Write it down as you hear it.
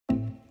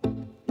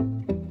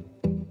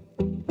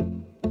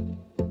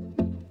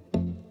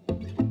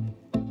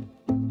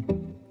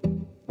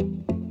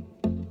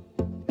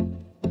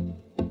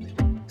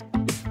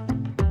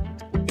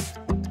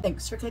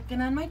Thanks for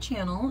clicking on my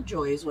channel,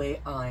 Joy's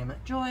Way. I'm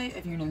Joy.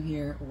 If you're new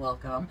here,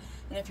 welcome.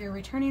 And if you're a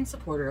returning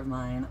supporter of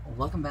mine,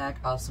 welcome back,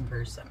 awesome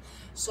person.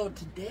 So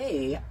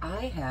today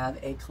I have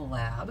a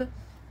collab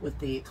with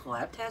the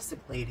CallabTastic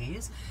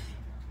Ladies.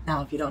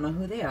 Now, if you don't know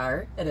who they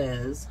are, it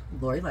is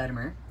Laurie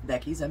Latimer,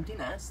 Becky's Empty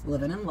Nest,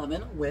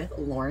 Livin&Lovin with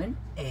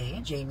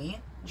LaurenA,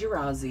 Jamie,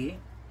 Jarrozzy,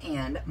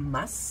 and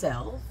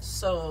myself.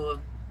 So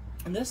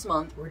this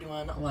month we're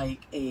doing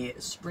like a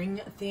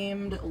spring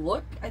themed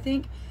look, I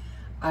think.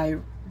 I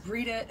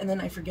read it and then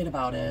I forget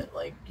about it,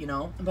 like, you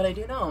know, but I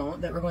do know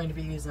that we're going to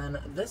be using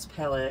this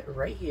palette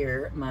right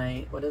here,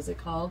 my, what is it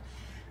called?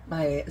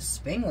 My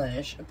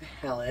Spanglish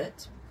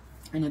palette,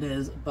 and it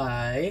is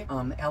by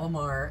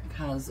Alamar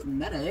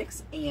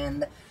Cosmetics,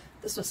 and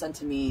this was sent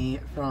to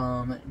me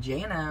from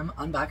J&M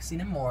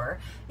Unboxing and More,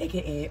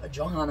 aka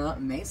Johanna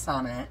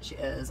Masonnet. She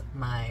is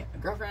my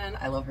girlfriend.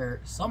 I love her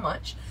so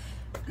much,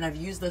 and I've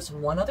used this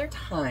one other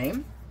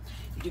time.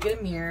 You do get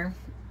a mirror.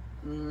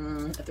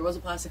 If there was a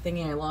plastic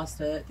thingy, I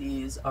lost it.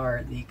 These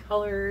are the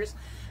colors.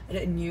 I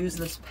didn't use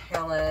this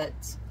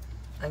palette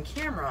on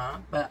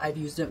camera, but I've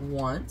used it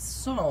once,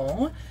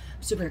 so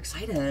I'm super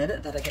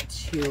excited that I get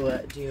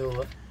to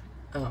do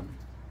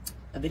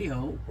a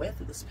video with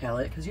this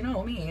palette, because you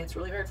know me, it's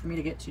really hard for me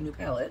to get to new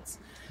palettes.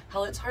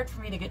 Hell, it's hard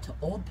for me to get to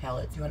old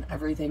palettes, doing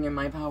everything in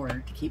my power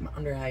to keep my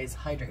under eyes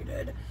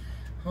hydrated.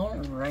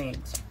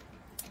 Alright.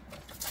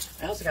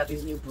 I also got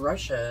these new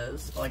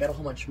brushes. Well, I got a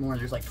whole bunch more.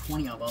 There's like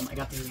 20 of them. I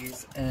got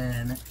these,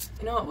 and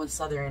you know what was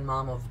Southern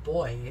Mom of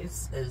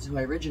Boys is who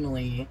I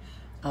originally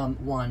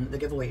won the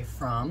giveaway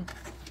from,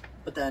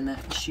 but then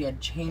she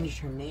had changed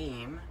her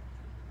name,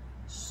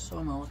 so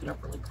I'm gonna look it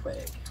up really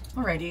quick.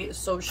 Alrighty,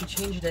 so she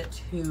changed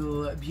it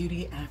to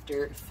Beauty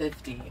After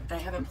 50. I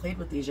haven't played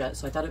with these yet,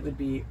 so I thought it would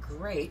be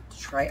great to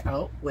try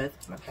out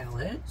with my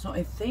palette. So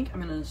I think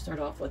I'm gonna start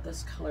off with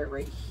this color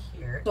right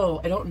here.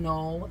 So I don't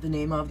know the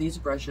name of these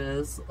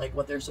brushes, like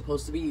what they're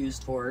supposed to be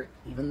used for,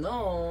 even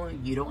though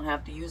you don't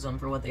have to use them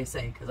for what they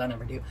say, because I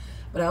never do.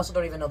 But I also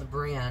don't even know the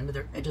brand.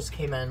 It just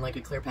came in like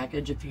a clear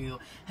package. If you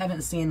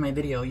haven't seen my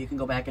video, you can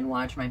go back and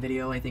watch my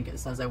video. I think it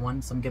says I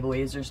won some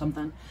giveaways or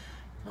something.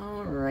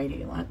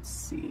 Alrighty, let's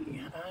see.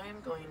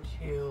 I'm going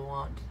to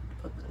want to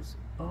put this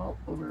all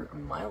over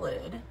my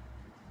lid.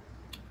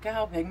 Look at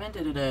how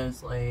pigmented it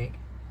is, like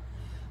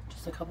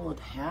just a couple of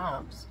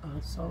tabs. Oh,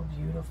 it's so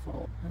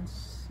beautiful.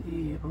 Let's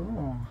see.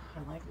 Oh,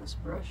 I like this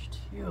brush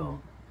too.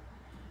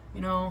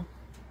 You know,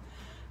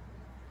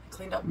 I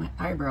cleaned up my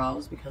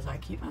eyebrows because I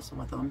keep messing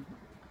with them.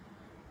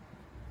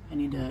 I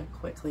need to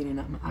quit cleaning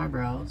up my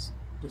eyebrows,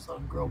 just let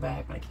them grow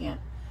back, but I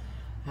can't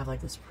have like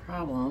this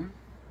problem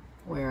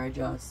where I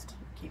just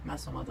keep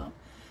messing with them.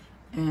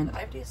 And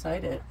I've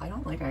decided I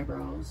don't like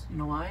eyebrows. You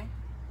know why?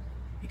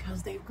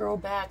 Because they grow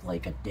back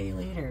like a day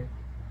later.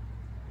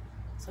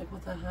 It's like,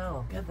 what the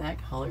hell? Get that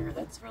color.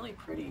 That's really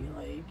pretty.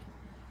 Like,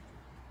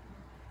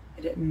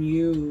 I didn't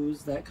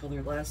use that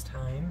color last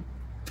time.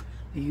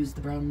 I used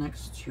the brown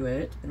next to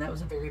it, and that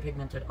was very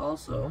pigmented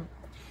also.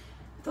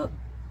 I thought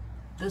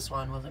this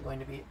one wasn't going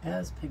to be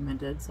as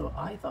pigmented, so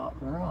I thought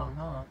wrong,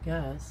 huh?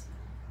 Guess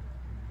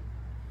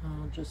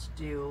I'll just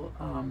do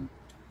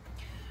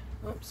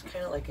oops,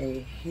 kind of like a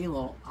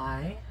halo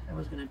eye. I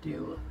was gonna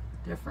do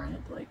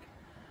different, like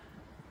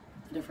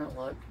a different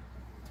look,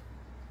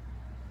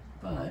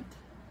 but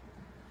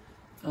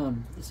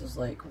this is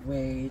like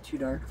way too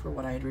dark for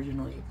what I had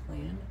originally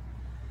planned,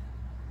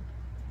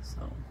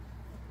 so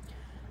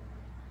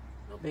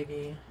no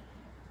biggie.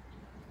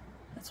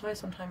 That's why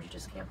sometimes you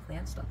just can't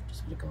plan stuff, you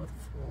just gotta go with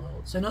the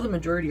flow. So I know the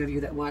majority of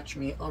you that watch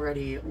me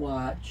already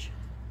watch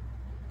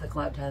the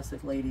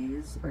CallabTastic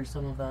Ladies, or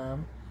some of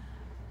them,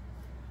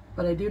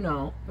 but I do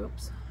know,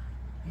 oops,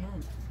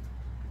 man.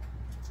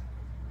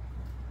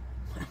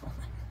 I'm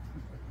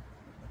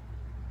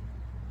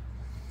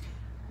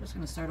just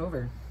gonna start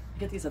over. You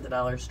get these at the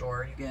dollar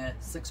store. You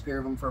get 6 pair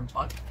of them for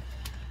 $1.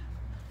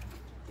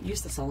 They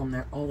used to sell them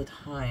there all the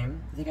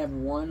time. I think I have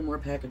one more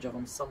package of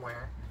them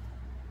somewhere,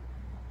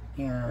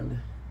 and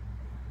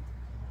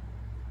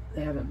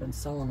they haven't been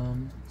selling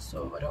them,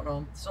 so I don't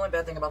know. It's the only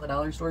bad thing about the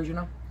dollar stores, you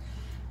know,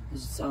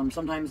 is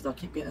sometimes they'll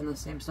keep getting the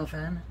same stuff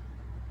in,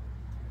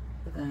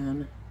 but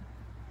then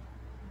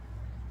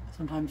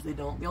sometimes they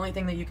don't. The only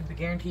thing that you can be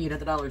guaranteed at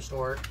the dollar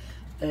store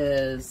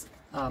is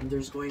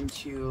there's going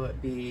to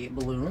be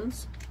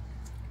balloons,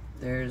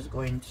 there's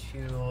going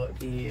to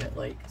be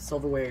like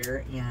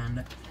silverware,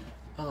 and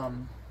what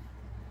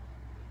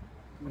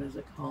is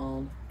it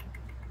called?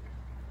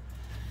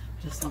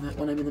 I just love it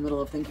when I'm in the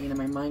middle of thinking and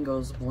my mind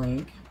goes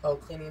blank. Oh,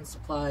 cleaning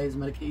supplies,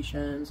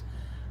 medications.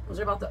 Those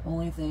are about the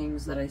only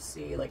things that I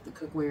see. Like the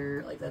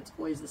cookware, like that's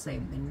always the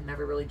same. They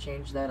never really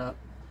change that up.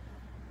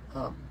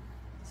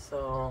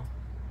 So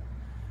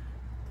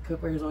the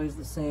cookware is always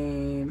the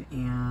same,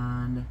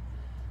 and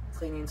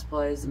cleaning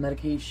supplies, the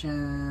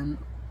medication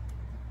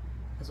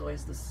is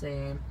always the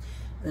same.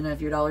 And then if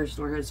your dollar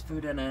store has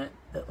food in it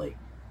that like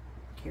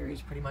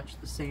carries pretty much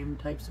the same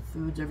types of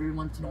foods, every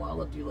once in a while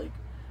they'll do like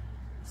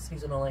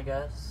seasonal, I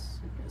guess,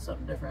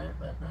 something different,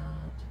 but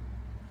not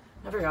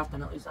Not very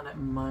often, at least not at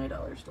my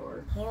dollar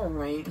store.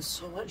 Alright,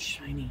 so what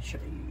shiny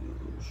should I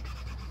use?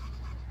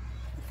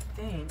 I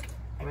think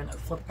I'm gonna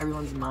flip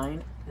everyone's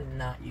mind and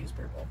not use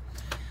purple.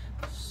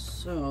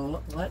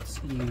 So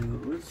let's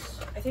use,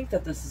 I think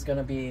that this is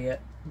gonna be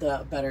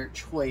the better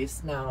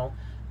choice. Now,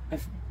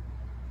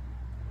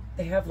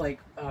 they have like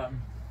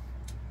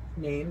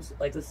names,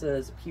 like this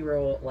is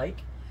Piro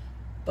like,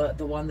 but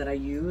the one that I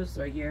use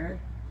right here,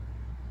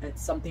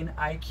 it's something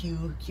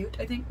IQ cute,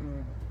 I think.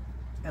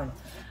 I don't know.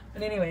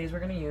 But anyways, we're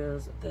gonna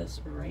use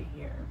this right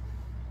here.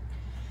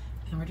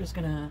 And we're just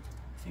gonna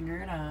finger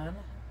it on.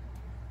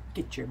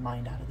 Get your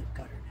mind out of the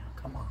gutter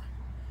now, come on.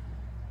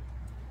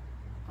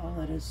 Oh,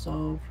 that is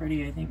so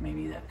pretty. I think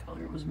maybe that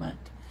color was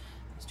meant,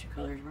 those two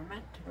colors were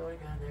meant to go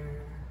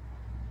together.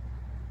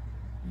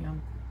 Yeah,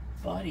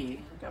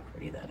 buddy, look how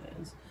pretty that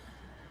is.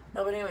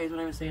 No, but anyways,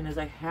 what I was saying is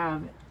I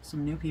have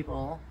some new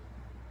people,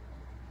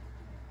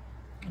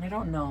 and I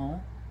don't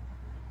know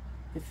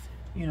if,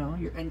 you know,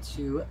 you're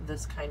into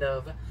this kind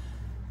of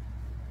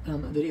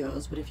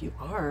videos, but if you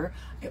are,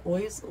 I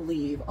always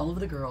leave all of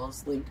the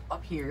girls linked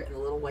up here in a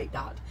little white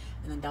dot,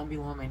 and then down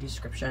below in my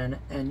description,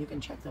 and you can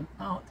check them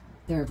out.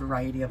 There are a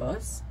variety of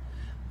us.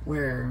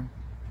 We're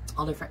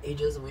all different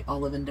ages, and we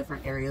all live in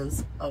different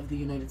areas of the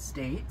United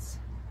States.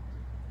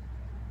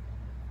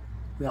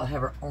 We all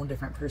have our own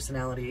different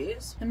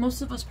personalities, and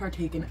most of us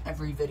partake in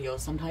every video.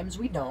 Sometimes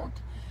we don't.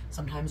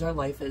 Sometimes our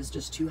life is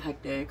just too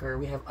hectic, or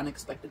we have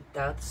unexpected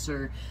deaths,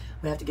 or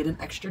we have to get an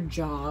extra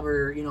job,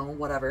 or, you know,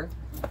 whatever.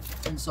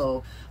 And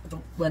so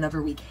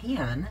whenever we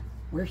can,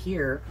 we're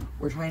here.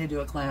 We're trying to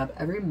do a collab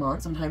every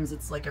month. Sometimes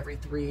it's like every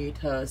 3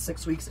 to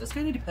 6 weeks. It just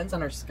kind of depends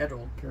on our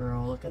schedule.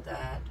 Girl, look at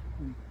that.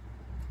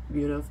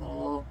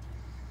 Beautiful.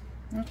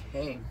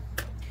 Okay.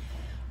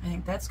 I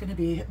think that's going to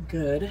be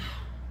good.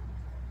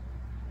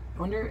 I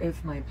wonder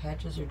if my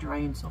patches are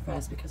drying so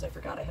fast because I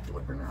forgot I have the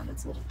wood burner on.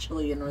 It's a little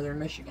chilly in northern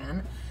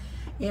Michigan.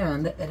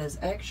 And it is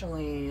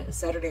actually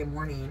Saturday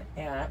morning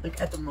at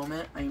the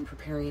moment I am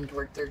preparing to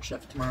work third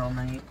shift tomorrow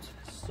night.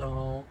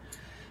 So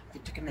I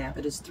took a nap.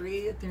 It is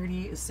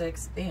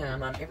 3:36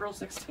 a.m. on April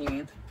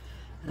 16th,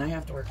 and I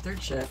have to work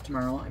third shift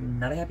tomorrow. I'm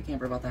not a happy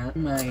camper about that.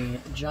 My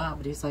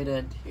job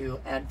decided to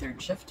add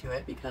third shift to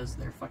it because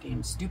they're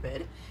fucking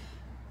stupid.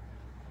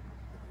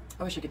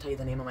 I wish I could tell you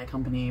the name of my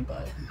company,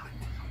 but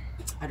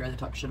I'd rather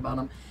talk shit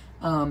about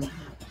them.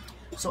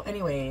 So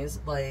anyways,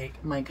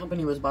 like, my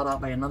company was bought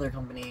out by another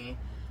company,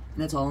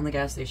 and it's all in the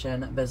gas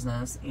station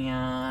business,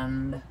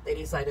 and they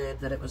decided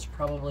that it was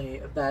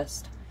probably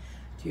best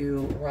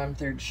to run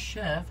third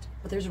shift.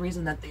 But there's a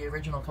reason that the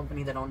original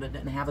company that owned it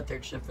didn't have a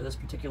third shift for this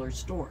particular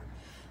store.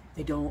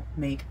 They don't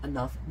make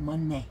enough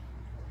money.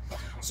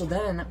 So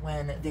then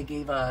when they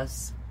gave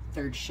us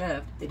third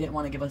shift, they didn't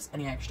want to give us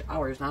any extra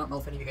hours. And I don't know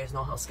if any of you guys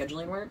know how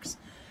scheduling works,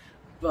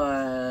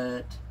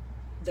 but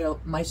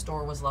my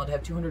store was allowed to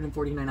have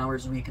 249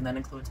 hours a week, and that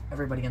includes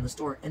everybody in the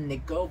store, and they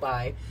go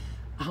by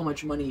how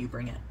much money you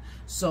bring in.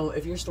 So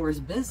if your store is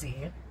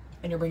busy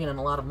and you're bringing in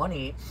a lot of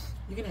money,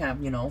 you can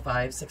have, you know,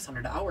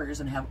 500-600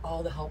 hours and have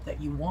all the help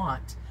that you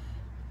want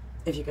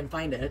if you can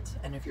find it,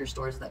 and if your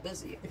store is that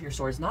busy. If your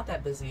store is not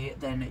that busy,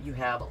 then you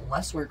have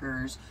less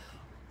workers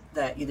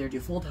that either do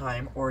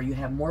full-time, or you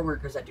have more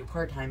workers that do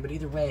part-time, but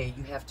either way,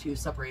 you have to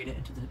separate it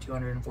into the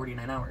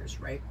 249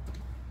 hours, right?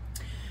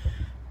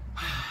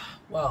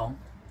 Well,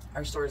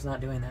 our store is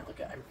not doing that. Look,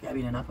 I'm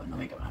gabbing and not putting no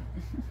makeup on.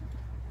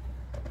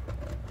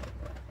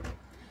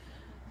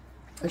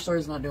 Our store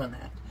is not doing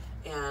that.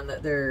 And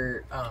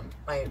they're,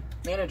 my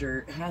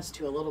manager has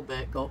to a little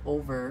bit go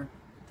over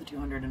the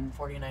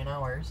 249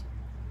 hours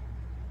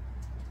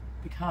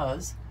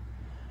because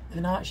if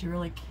not, she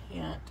really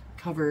can't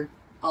cover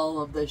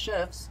all of the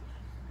shifts,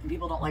 and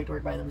people don't like to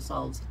work by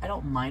themselves. I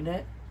don't mind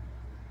it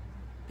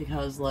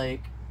because,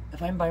 like,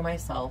 if I'm by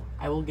myself,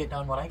 I will get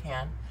done what I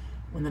can.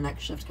 When the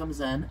next shift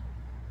comes in,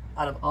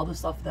 out of all the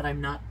stuff that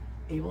I'm not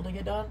able to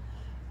get done,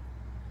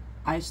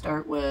 I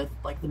start with,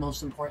 like, the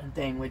most important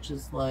thing, which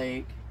is,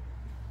 like,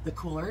 the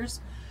coolers.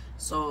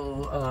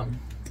 So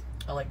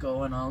I like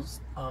go and I'll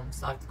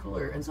stock the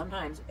cooler, and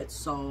sometimes it's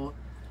so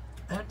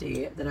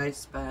empty that I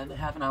spend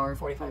half an hour,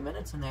 45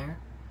 minutes in there.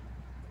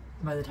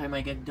 By the time I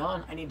get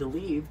done, I need to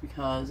leave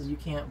because you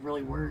can't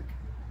really work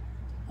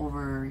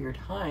over your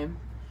time.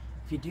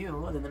 If you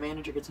do, then the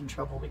manager gets in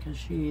trouble because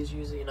she's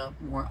using up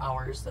more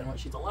hours than what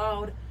she's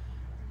allowed.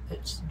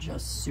 It's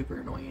just super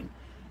annoying.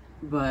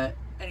 But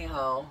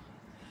anyhow,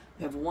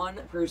 they have one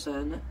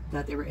person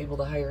that they were able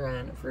to hire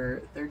in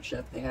for third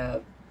shift. They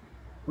have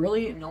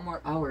really no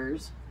more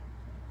hours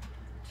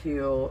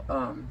to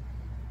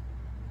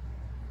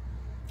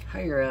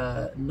hire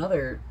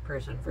another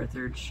person for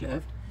third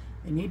shift.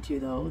 They need to,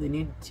 though. They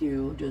need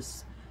to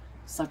just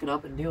suck it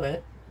up and do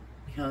it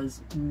because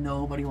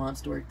nobody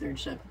wants to work third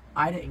shift.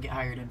 I didn't get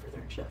hired in for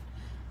third shift.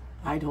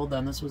 I told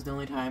them this was the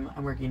only time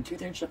I'm working 2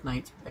 third shift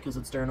nights because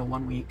it's during a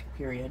 1-week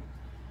period.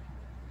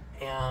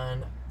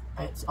 And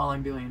it's all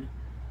I'm doing.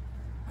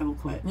 I will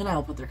quit. And then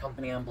I'll put their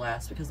company on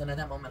blast because then at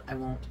that moment I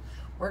won't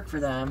work for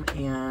them.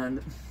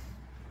 And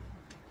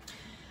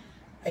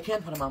I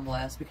can put them on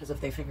blast because if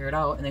they figure it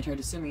out and they try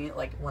to sue me,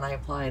 like when I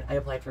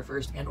applied for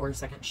first and or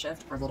second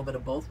shift, or a little bit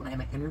of both when I had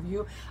my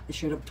interview. I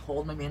should have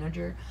told my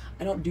manager,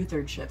 I don't do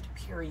third shift,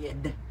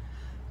 period.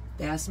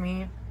 They asked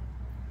me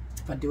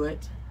if I'd do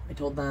it. I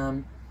told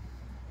them,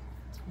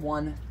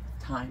 one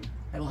time.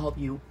 I will help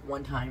you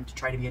one time to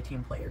try to be a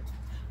team player.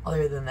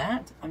 Other than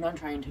that, I'm not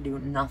trying to do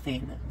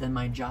nothing than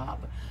my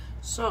job.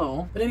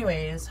 So, but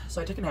anyways,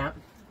 so I took a nap.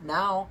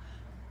 Now,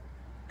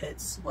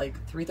 it's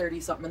like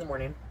 3:30 something in the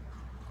morning.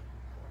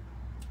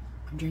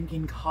 I'm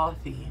drinking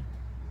coffee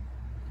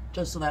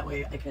just so that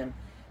way I can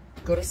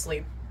go to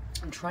sleep.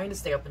 I'm trying to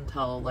stay up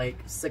until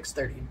like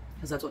 6:30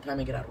 because that's what time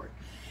I get out of work.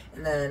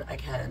 And then I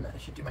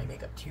should do my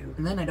makeup too.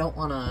 And then I don't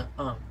want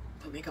to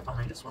put makeup on,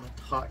 I just want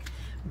to talk.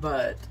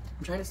 But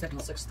I'm trying to stay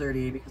until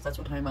 6:30 because that's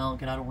what time I'll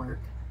get out of work.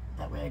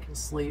 That way I can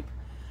sleep.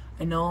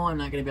 I know I'm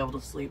not going to be able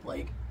to sleep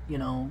like, you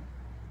know,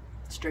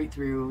 straight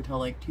through till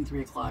like 2,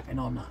 3 o'clock. I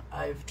know I'm not.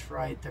 I've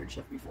tried third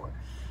shift before.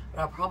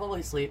 But I'll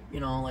probably sleep,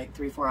 you know, like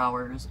 3, 4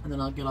 hours, and then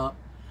I'll get up,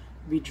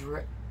 be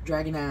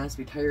dragging ass,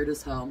 be tired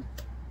as hell,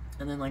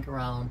 and then like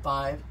around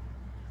 5,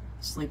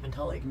 sleep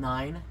until like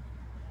 9,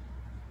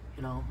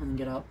 you know, and then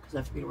get up because I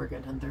have to be to work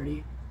at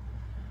 10:30.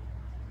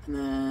 And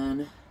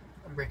then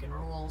I'm breaking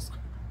rules.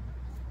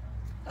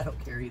 I don't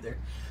care either.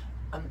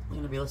 I'm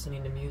going to be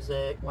listening to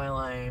music while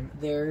I'm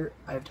there.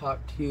 I've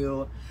talked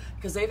to,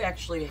 because they've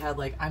actually had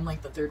like, I'm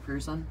like the third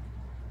person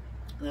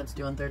that's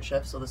doing third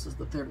shift, so this is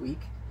the 3rd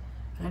week.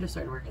 I just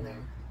started working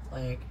there.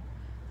 Like,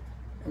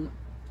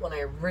 when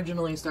I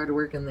originally started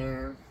working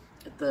there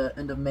at the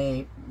end of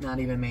May, not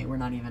even May, we're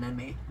not even in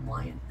May, I'm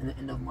lying, in the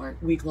end of March,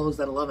 we closed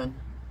at 11.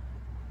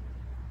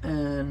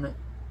 And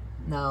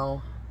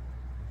now,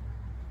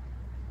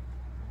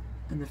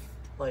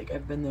 like,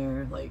 I've been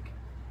there, like,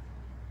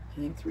 I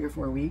think 3 or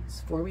 4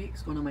 weeks, 4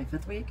 weeks, going on my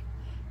 5th week.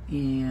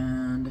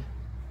 And,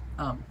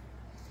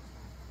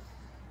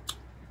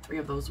 3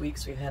 of those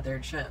weeks we've had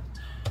third shift.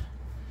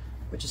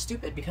 Which is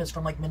stupid because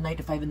from like midnight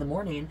to 5 in the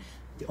morning,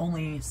 the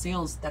only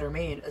sales that are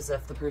made is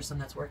if the person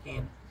that's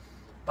working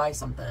buys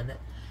something.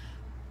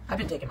 I've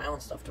been taking my own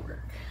stuff to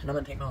work, and I'm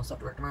gonna take my own stuff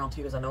to work tomorrow too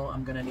because I know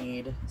I'm gonna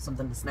need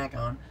something to snack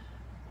on.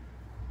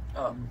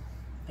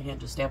 I can't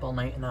just stay up all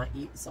night and not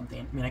eat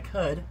something. I mean, I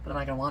could, but I'm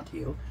not gonna want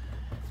to.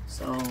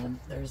 So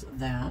there's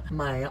that.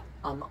 My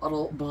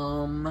Udult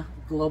Balm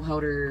Glow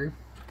Powder,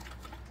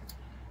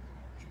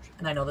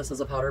 and I know this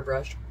is a powder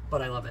brush,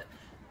 but I love it.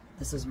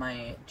 This is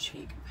my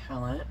cheek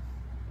palette.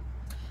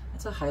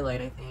 It's a highlight,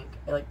 I think.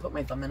 I like put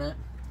my thumb in it,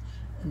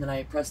 and then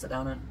I pressed it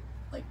down, and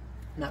like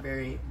not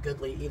very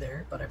goodly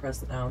either, but I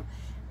pressed it down,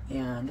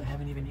 and I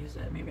haven't even used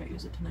it. Maybe I'll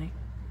use it tonight.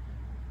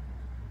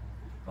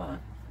 But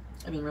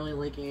I've been really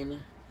liking,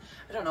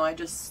 I don't know, I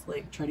just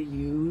like try to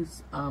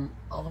use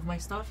all of my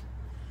stuff,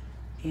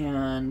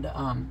 and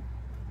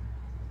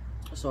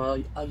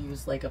so I'll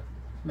use like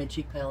my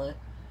cheek palette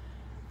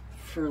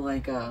for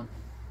like a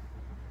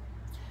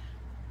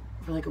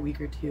week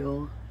or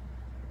 2,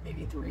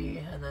 maybe 3,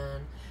 and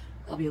then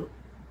I'll be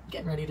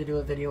getting ready to do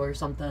a video or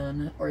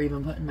something, or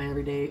even putting my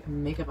everyday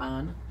makeup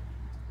on.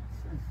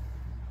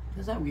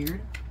 Is that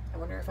weird? I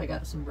wonder if I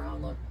got some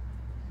brown look.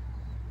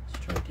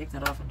 Let's try to take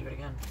that off and do it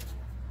again.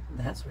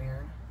 That's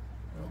weird.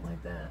 I don't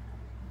like that.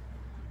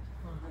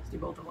 Well, let's do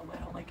both of them. I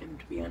don't like it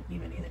to be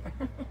uneven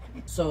either.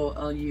 So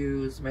I'll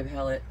use my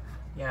palette.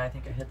 Yeah, I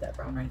think I hit that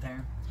brown right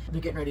there. I'll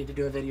be getting ready to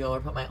do a video or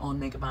put my own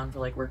makeup on for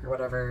like work or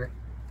whatever.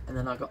 And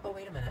then I'll go, oh,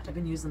 wait a minute. I've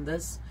been using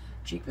this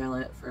cheek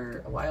palette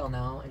for a while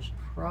now. I should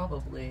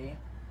probably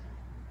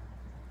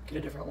get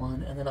a different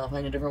one. And then I'll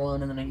find a different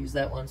one, and then I use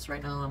that one. So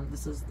right now,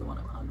 this is the one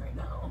I'm on right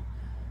now.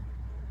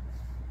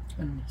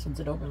 And since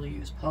I don't really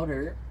use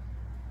powder,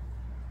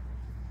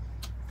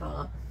 I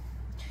thought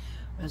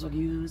might as well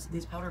use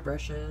these powder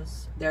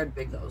brushes. They're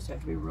big though, so you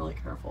have to be really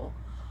careful.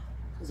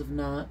 Because if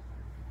not,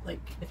 like,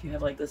 if you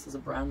have like this as a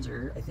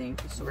bronzer, I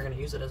think, so we're going to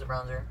use it as a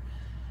bronzer.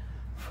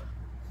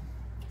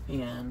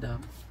 And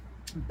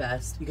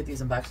best, you get these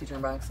in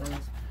BoxyCharm boxes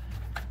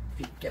if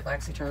you get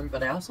BoxyCharm,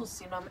 but I also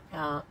seen them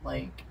at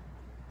like,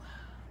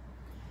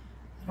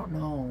 I don't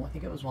know, I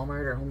think it was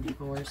Walmart or Home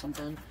Depot or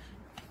something.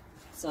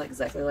 It's not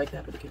exactly like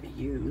that, but it could be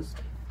used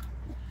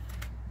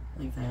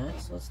like that.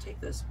 So let's take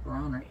this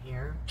brown right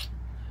here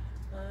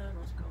and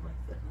let's go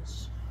like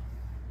this.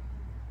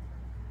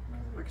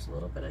 It works a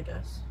little bit, I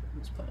guess.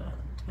 Let's put it on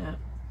the tip.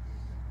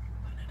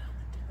 Put it on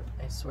the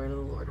tip. I swear to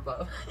the Lord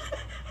above.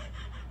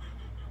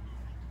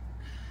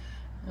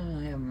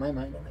 I have my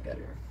mind in the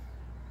gutter.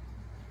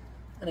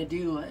 And I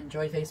do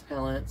enjoy face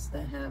palettes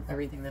that have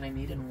everything that I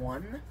need in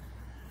one.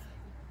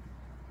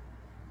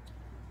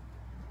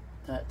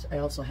 But I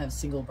also have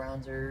single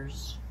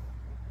bronzers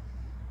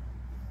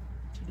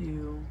to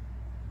do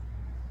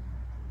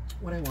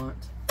what I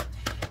want.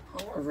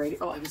 Alrighty.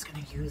 Oh, I was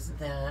going to use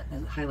that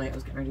as a highlight. I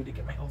was getting ready to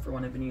get my over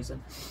one I've been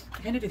using. I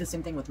kind of do the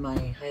same thing with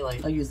my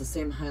highlight. I'll use the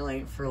same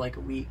highlight for like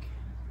a week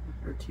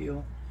or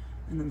 2.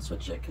 And then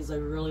switch it because I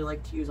really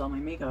like to use all my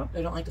makeup.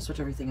 I don't like to switch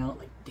everything out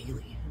like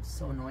daily. It's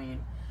so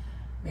annoying.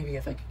 Maybe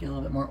if I could get a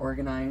little bit more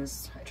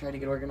organized. I try to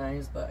get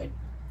organized, but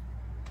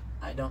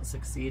I don't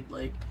succeed.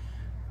 Like,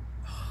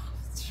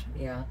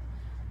 yeah.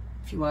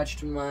 If you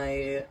watched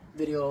my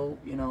video,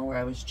 you know, where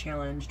I was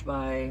challenged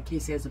by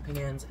Casey has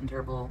opinions and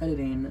terrible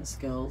editing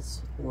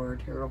skills or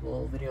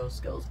terrible video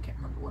skills, I can't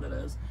remember what it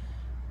is.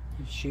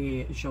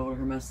 She showed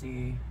her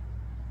messy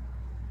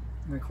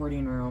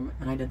recording room,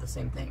 and I did the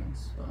same thing.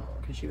 So,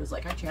 because she was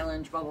like, I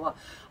challenge, blah, blah, blah.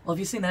 Well, if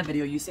you've seen that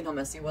video, you've seen how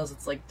messy it was.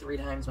 It's like 3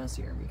 times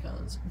messier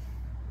because,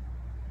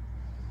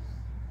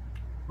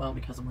 well,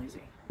 because I'm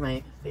lazy.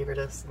 My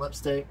favoriteest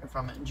lipstick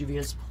from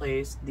Juvia's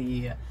Place,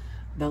 the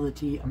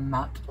Velvety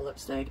Matte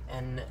lipstick,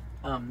 and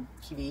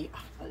Kiwi.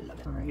 I love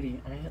it. Alrighty,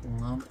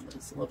 I love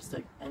this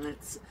lipstick, and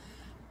it's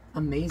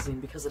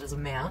amazing because it is a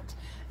matte.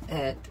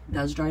 It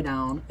does dry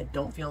down. It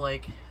don't feel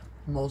like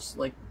most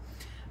like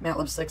matte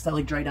lipsticks that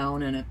like dry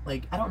down, and it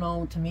like, I don't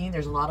know, to me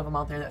there's a lot of them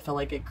out there that feel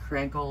like it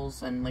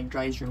crinkles and like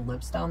dries your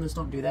lips down. This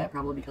don't do that,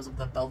 probably because of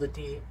the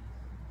velvety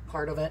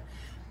part of it.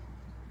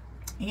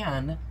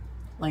 And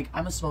like,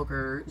 I'm a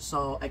smoker,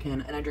 so I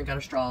can, and I drink out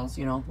of straws,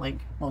 you know, like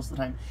most of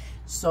the time.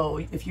 So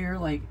if you're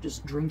like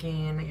just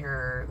drinking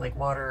your like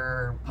water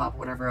or pop,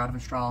 whatever, out of a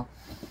straw,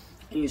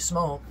 and you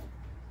smoke,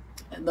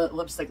 the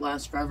lipstick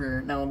lasts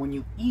forever. Now when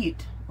you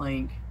eat,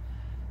 like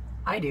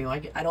I do, I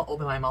don't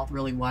open my mouth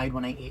really wide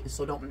when I eat,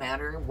 so it don't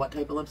matter what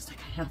type of lipstick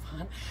I have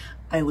on,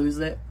 I lose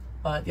it.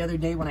 But the other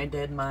day when I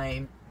did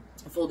my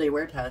full day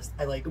wear test,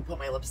 I like put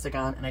my lipstick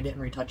on and I didn't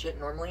retouch it.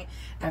 Normally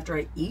after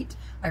I eat,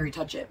 I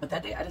retouch it, but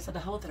that day I just had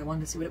to hell with it. I wanted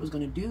to see what it was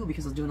going to do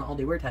because I was doing an all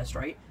day wear test,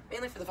 right?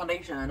 Mainly for the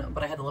foundation,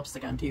 but I had the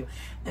lipstick on too.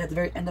 And at the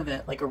very end of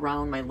it, like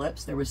around my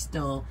lips, there was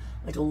still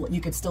like you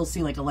could still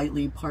see like a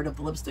lightly part of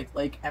the lipstick,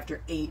 like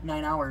after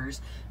 8-9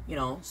 hours, you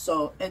know.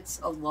 So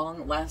it's a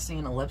long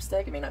lasting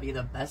lipstick. It may not be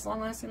the best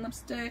long lasting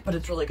lipstick, but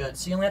it's really good.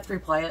 So you only have to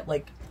reapply it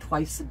like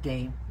twice a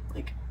day,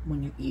 like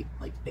when you eat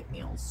like big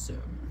meals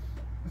soon.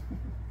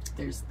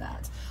 There's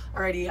that.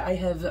 Alrighty, I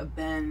have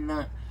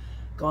been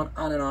going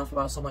on and off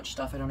about so much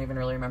stuff, I don't even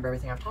really remember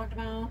everything I've talked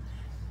about.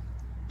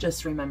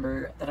 Just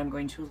remember that I'm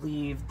going to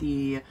leave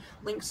the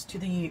links to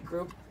the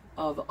group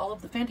of all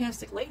of the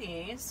fantastic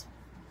ladies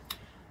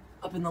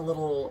up in the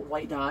little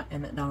white dot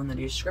and down in the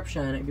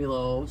description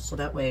below, so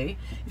that way,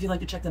 if you'd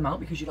like to check them out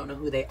because you don't know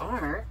who they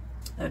are,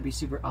 that would be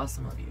super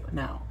awesome of you.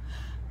 Now,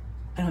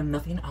 I have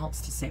nothing else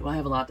to say. Well, I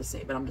have a lot to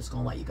say, but I'm just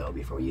going to let you go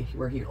before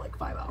we're here like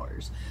 5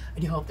 hours. I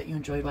do hope that you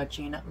enjoyed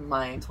watching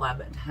my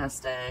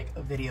CallabTastic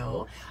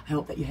video. I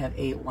hope that you have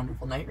a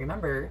wonderful night.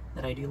 Remember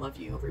that I do love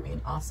you.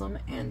 Remain awesome,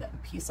 and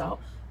peace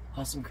out.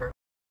 Awesome crew.